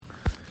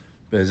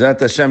Be'ezrat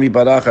Hashem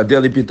Yibarach,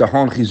 Adeli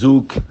Bitachon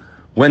Chizuk.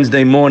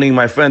 Wednesday morning,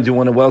 my friends, we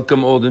want to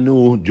welcome all the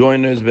new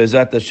joiners,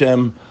 Be'ezrat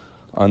Hashem,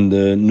 on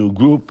the new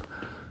group.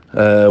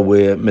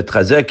 We're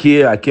mitchazek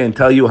here. I can't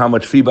tell you how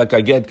much feedback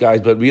I get, guys,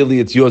 but really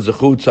it's your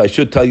zechut, so I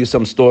should tell you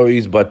some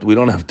stories, but we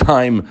don't have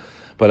time.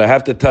 But I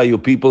have to tell you,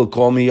 people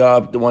call me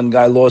up. The one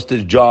guy lost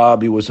his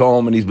job. He was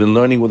home, and he's been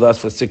learning with us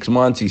for 6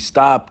 months. He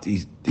stopped.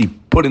 He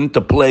put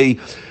into play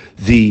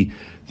the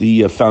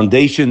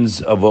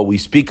foundations of what we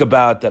speak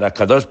about, that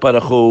HaKadosh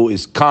Baruch Hu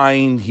is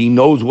kind. He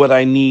knows what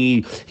I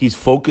need. He's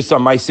focused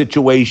on my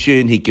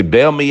situation. He can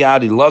bail me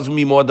out. He loves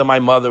me more than my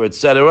mother,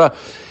 etc.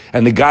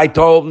 And the guy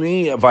told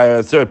me, via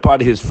a third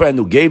party, his friend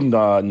who gave him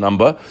the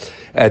number,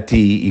 that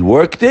he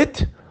worked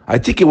it. I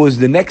think it was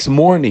the next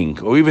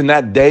morning or even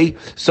that day,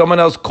 someone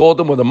else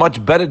called him with a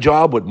much better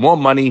job, with more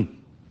money,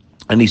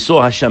 and he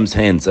saw Hashem's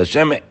hands.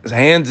 Hashem's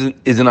hands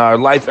is in our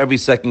life every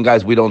second,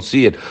 guys. We don't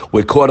see it.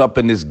 We're caught up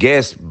in this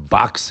gas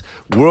box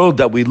world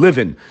that we live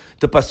in.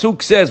 The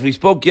Pasuk says, we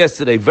spoke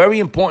yesterday, very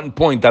important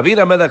point. David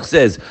HaMelech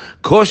says,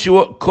 Kos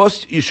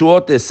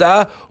Yeshuot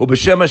Esa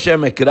u'b'shem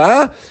Hashem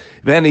ekra.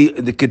 Then he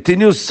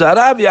continues,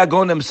 Sarav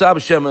Yagon Emsa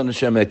b'shem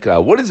Hashem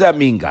ekra. What does that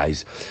mean,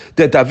 guys?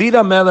 That David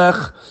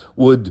HaMelech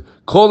would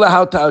call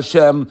out to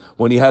Hashem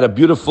when he had a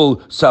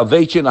beautiful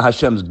salvation of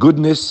Hashem's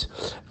goodness.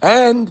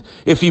 And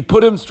if he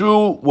put him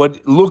through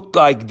what looked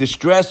like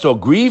distress or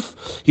grief,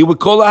 he would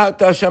call out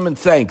to Hashem in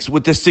thanks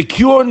with the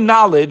secure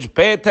knowledge,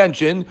 pay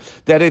attention,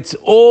 that it's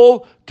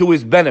all to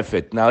his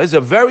benefit. Now, this is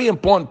a very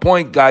important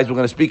point, guys, we're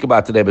going to speak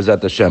about today,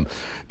 B'ezrat Hashem.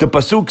 The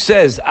Pasuk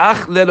says,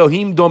 Ach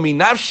lelohim domi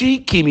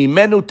nafshi ki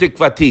mimenu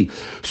tikvati.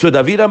 So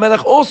David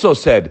HaMelech also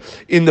said,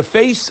 in the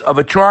face of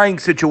a trying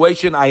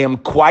situation, I am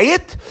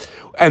quiet,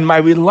 and my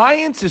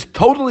reliance is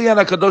totally on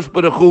HaKadosh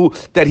Baruch Hu,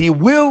 that he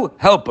will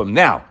help him.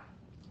 Now,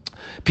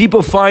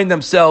 people find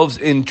themselves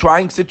in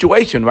trying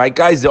situation, right,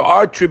 guys? There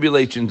are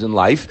tribulations in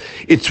life.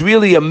 It's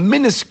really a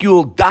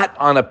minuscule dot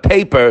on a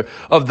paper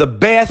of the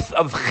bath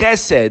of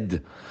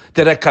chesed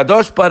that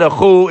HaKadosh Baruch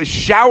Hu is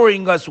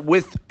showering us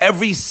with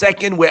every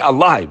second we're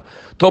alive.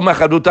 Told my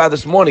charuta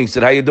this morning, he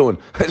said, how you doing?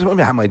 I said, how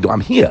am I doing?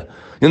 I'm here.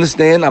 You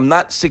understand? I'm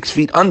not 6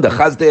 feet under.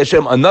 Chazdei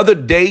Hashem. Another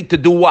day to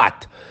do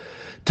what?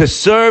 To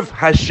serve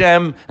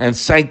Hashem and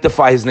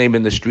sanctify His name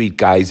in the street,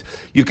 guys.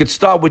 You could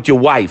start with your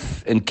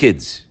wife and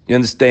kids, you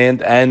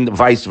understand? And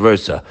vice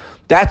versa.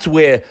 That's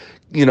where,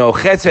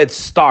 chesed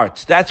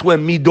starts. That's where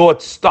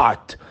midot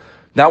start.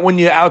 Not when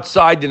you're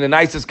outside and the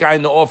nicest guy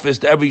in the office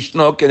to every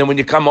schnook, and then when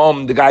you come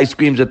home, the guy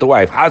screams at the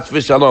wife. Has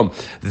v'shalom.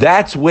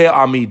 That's where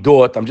our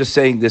midot, I'm just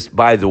saying this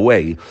by the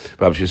way,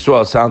 Rabbi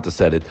Yisrael Santa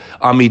said it,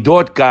 our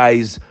midot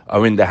guys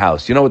are in the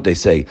house. You know what they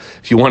say?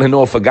 If you want to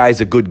know if a guy's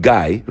a good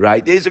guy,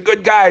 right? He's a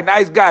good guy,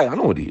 nice guy. I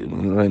know what he is.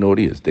 I know what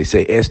he is. They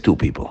say, ask two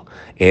people.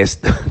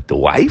 Ask the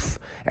wife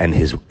and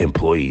his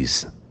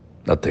employees.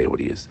 I'll tell you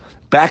what he is.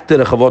 Back to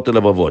the Chavot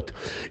Levavot.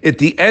 At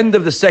the end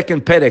of the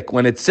second perek,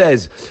 when it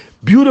says,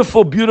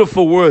 beautiful,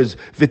 beautiful words,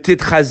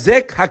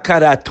 v'titchazek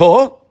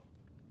hakarato,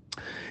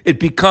 it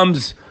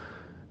becomes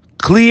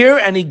clear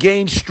and he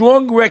gains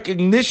strong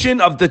recognition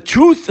of the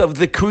truth of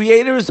the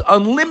Creator's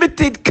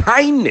unlimited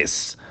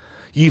kindness.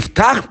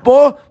 Yiftach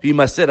bo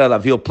v'yimaser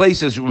alav. He'll place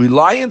his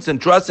reliance and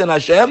trust in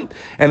Hashem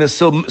and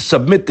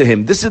submit to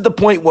Him. This is the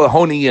point we're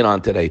honing in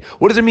on today.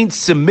 What does it mean,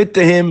 submit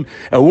to Him?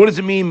 And what does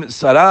it mean,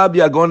 sarab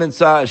yagon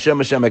ensa Hashem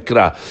Hashem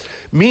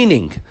ekra?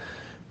 Meaning,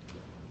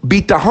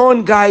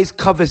 bitahon, guys,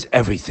 covers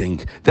everything.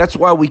 That's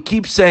why we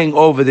keep saying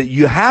over that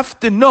you have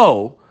to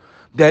know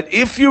that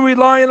if you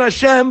rely on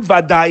Hashem,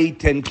 vadai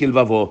ten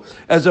kilvavo.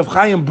 As Rav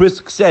Chaim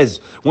Brisk says,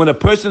 when a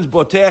person's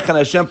boteach on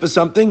Hashem for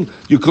something,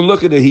 you can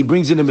look at it, he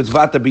brings in the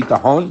mitzvah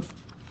bitachon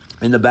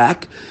in the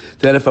back,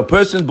 that if a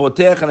person's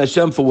boteach on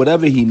Hashem for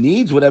whatever he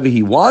needs, whatever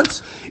he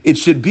wants, it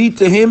should be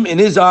to him in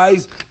his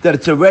eyes that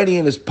it's already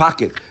in his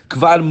pocket.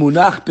 Kvar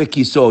munach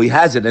pekiso, he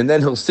has it, and then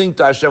he'll sing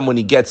to Hashem when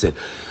he gets it.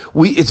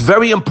 It's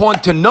very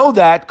important to know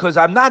that, because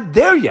I'm not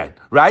there yet,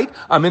 right?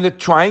 I'm in a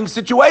trying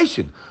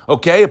situation,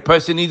 okay? A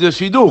person needs a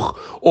shidduch,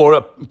 or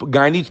a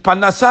guy needs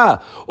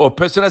parnasa, or a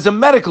person has a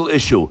medical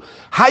issue.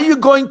 How are you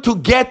going to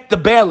get the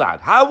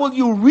bailout? How will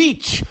you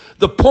reach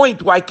the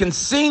point where I can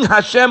sing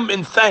Hashem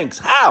in thanks?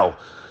 How?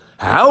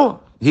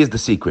 Here's the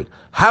secret.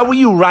 How are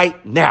you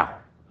right now?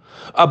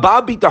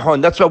 Abal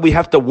bitachon, that's why we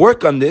have to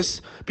work on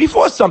this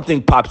before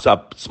something pops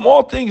up.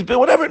 Small things, but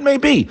whatever it may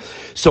be.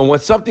 So when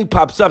something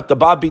pops up, the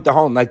Abal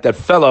bitachon, like that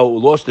fellow who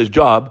lost his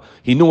job,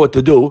 he knew what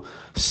to do.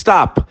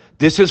 Stop.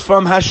 This is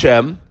from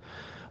Hashem.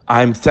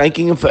 I'm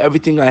thanking Him for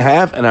everything I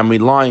have, and I'm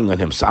relying on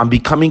Him. So I'm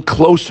becoming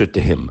closer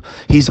to Him.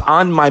 He's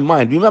on my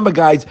mind. Remember,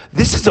 guys,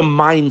 this is a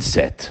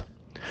mindset.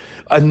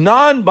 A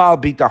non-Baal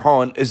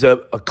Bitachon is a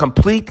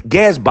complete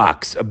gas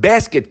box, a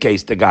basket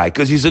case, the guy,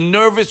 because he's a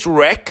nervous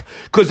wreck.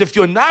 Because if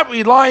you're not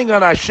relying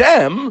on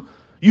Hashem,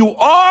 you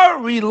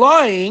are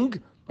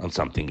relying on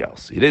something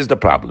else. It is the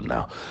problem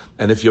now.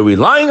 And if you're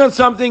relying on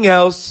something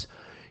else,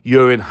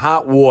 you're in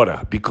hot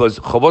water because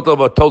Chavot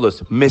Levavot told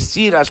us,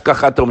 Mesir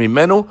hashkachato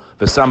mimenu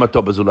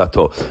v'samato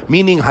bezulato.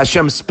 Meaning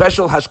Hashem's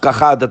special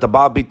hashkacha that the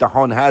Baal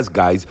Bitachon has,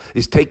 guys,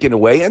 is taken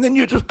away, and then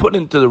you're just put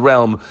into the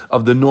realm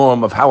of the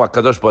norm of how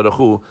HaKadosh Baruch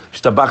Hu,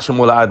 Shtabach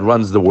Shemul Ad,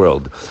 runs the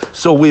world.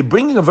 So we're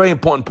bringing a very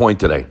important point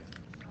today.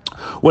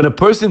 When a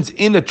person's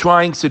in a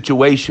trying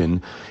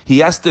situation, he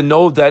has to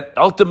know that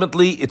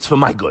ultimately it's for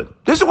my good.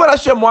 This is what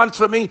Hashem wants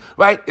for me,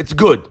 right? It's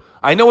good.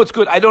 I know it's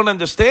good. I don't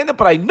understand it,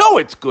 but I know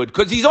it's good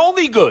because He's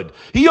only good.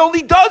 He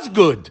only does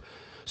good.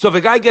 So if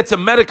a guy gets a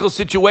medical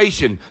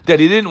situation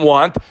that he didn't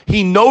want,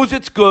 he knows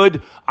it's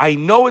good. I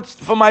know it's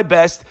for my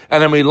best,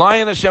 and I'm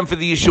relying on Hashem for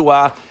the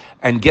Yeshua.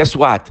 And guess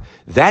what?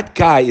 That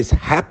guy is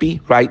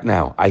happy right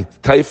now. I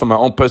tell you from my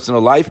own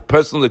personal life,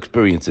 personal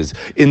experiences.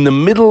 In the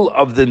middle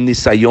of the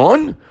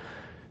Nisayon,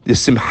 the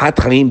Simchat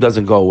Chaim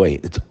doesn't go away.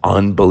 It's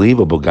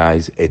unbelievable,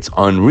 guys. It's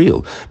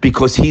unreal.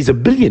 Because he's a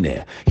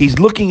billionaire. He's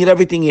looking at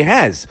everything he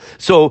has.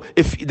 So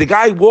if the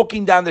guy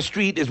walking down the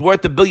street is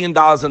worth $1 billion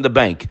in the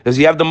bank, does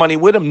he have the money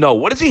with him? No.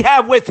 What does he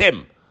have with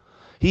him?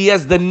 He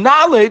has the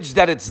knowledge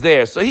that it's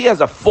there. So he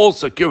has a full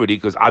security,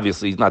 because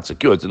obviously he's not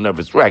secure. It's a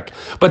nervous wreck.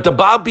 But the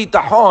Baal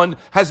Bitachon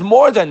has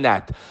more than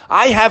that.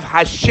 I have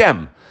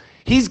Hashem.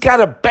 He's got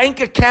a bank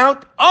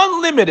account,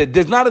 unlimited.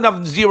 There's not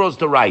enough zeros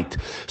to write.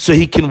 So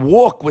he can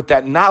walk with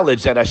that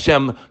knowledge that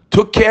Hashem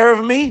took care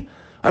of me.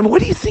 I mean,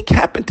 what do you think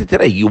happened to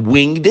today? You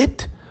winged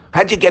it?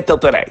 How'd you get till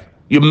today?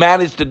 You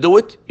managed to do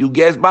it? You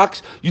gas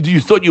box? You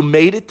thought you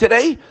made it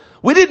today?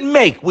 We didn't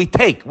make, we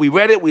take. We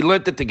read it, we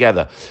learned it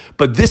together.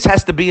 But this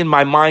has to be in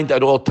my mind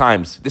at all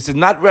times. This is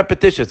not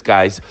repetitious,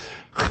 guys.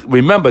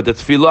 Remember that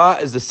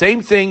tefillah is the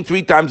same thing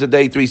 3 times a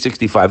day,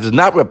 365. It's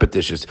not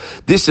repetitious.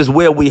 This is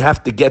where we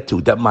have to get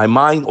to, that my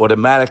mind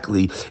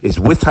automatically is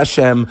with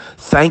Hashem,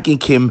 thanking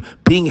Him,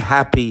 being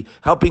happy,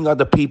 helping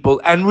other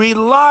people, and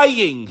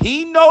relying.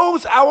 He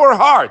knows our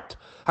heart.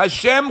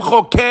 Hashem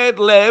choked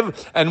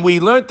lev, and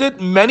we learned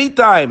it many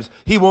times.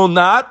 He will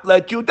not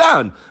let you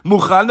down.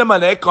 Muchan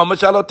lemaneh kol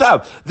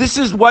mashalotav. This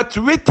is what's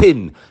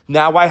written.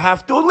 Now I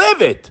have to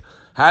live it.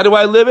 How do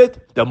I live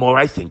it? The more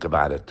I think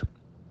about it.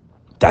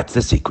 That's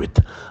the secret.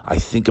 I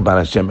think about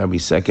Hashem every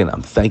second.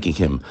 I'm thanking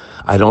Him.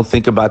 I don't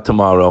think about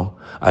tomorrow.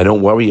 I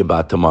don't worry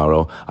about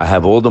tomorrow. I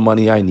have all the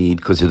money I need,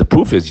 because the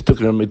proof is He took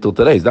it from me till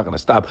today. He's not going to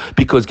stop.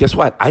 Because guess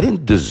what? I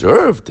didn't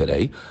deserve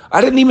today. I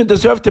didn't even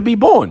deserve to be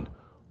born.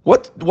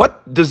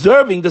 What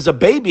deserving does a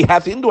baby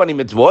have to do any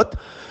mitzvot?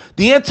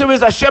 The answer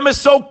is Hashem is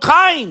so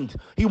kind.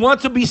 He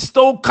wants to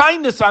bestow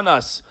kindness on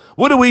us.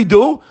 What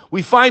do?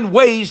 We find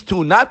ways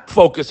to not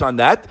focus on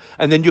that,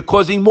 and then you're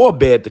causing more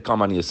bad to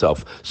come on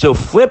yourself. So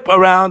flip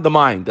around the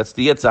mind. That's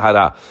the Yetzer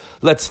Hara.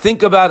 Let's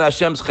think about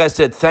Hashem's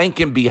chesed, thank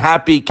Him, be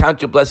happy,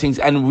 count your blessings,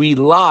 and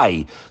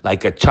rely.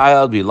 Like a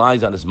child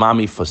relies on his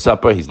mommy for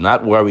supper. He's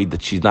not worried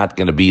that she's not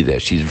going to be there.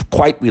 She's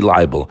quite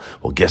reliable.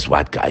 Well, guess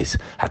what, guys?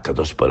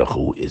 HaKadosh Baruch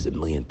Hu is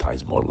 1,000,000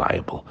 times more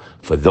reliable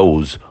for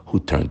those who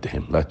turn to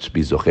Him. Let's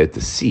be zocher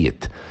to see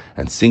it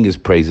and sing His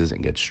praises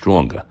and get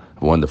stronger.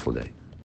 Have a wonderful day.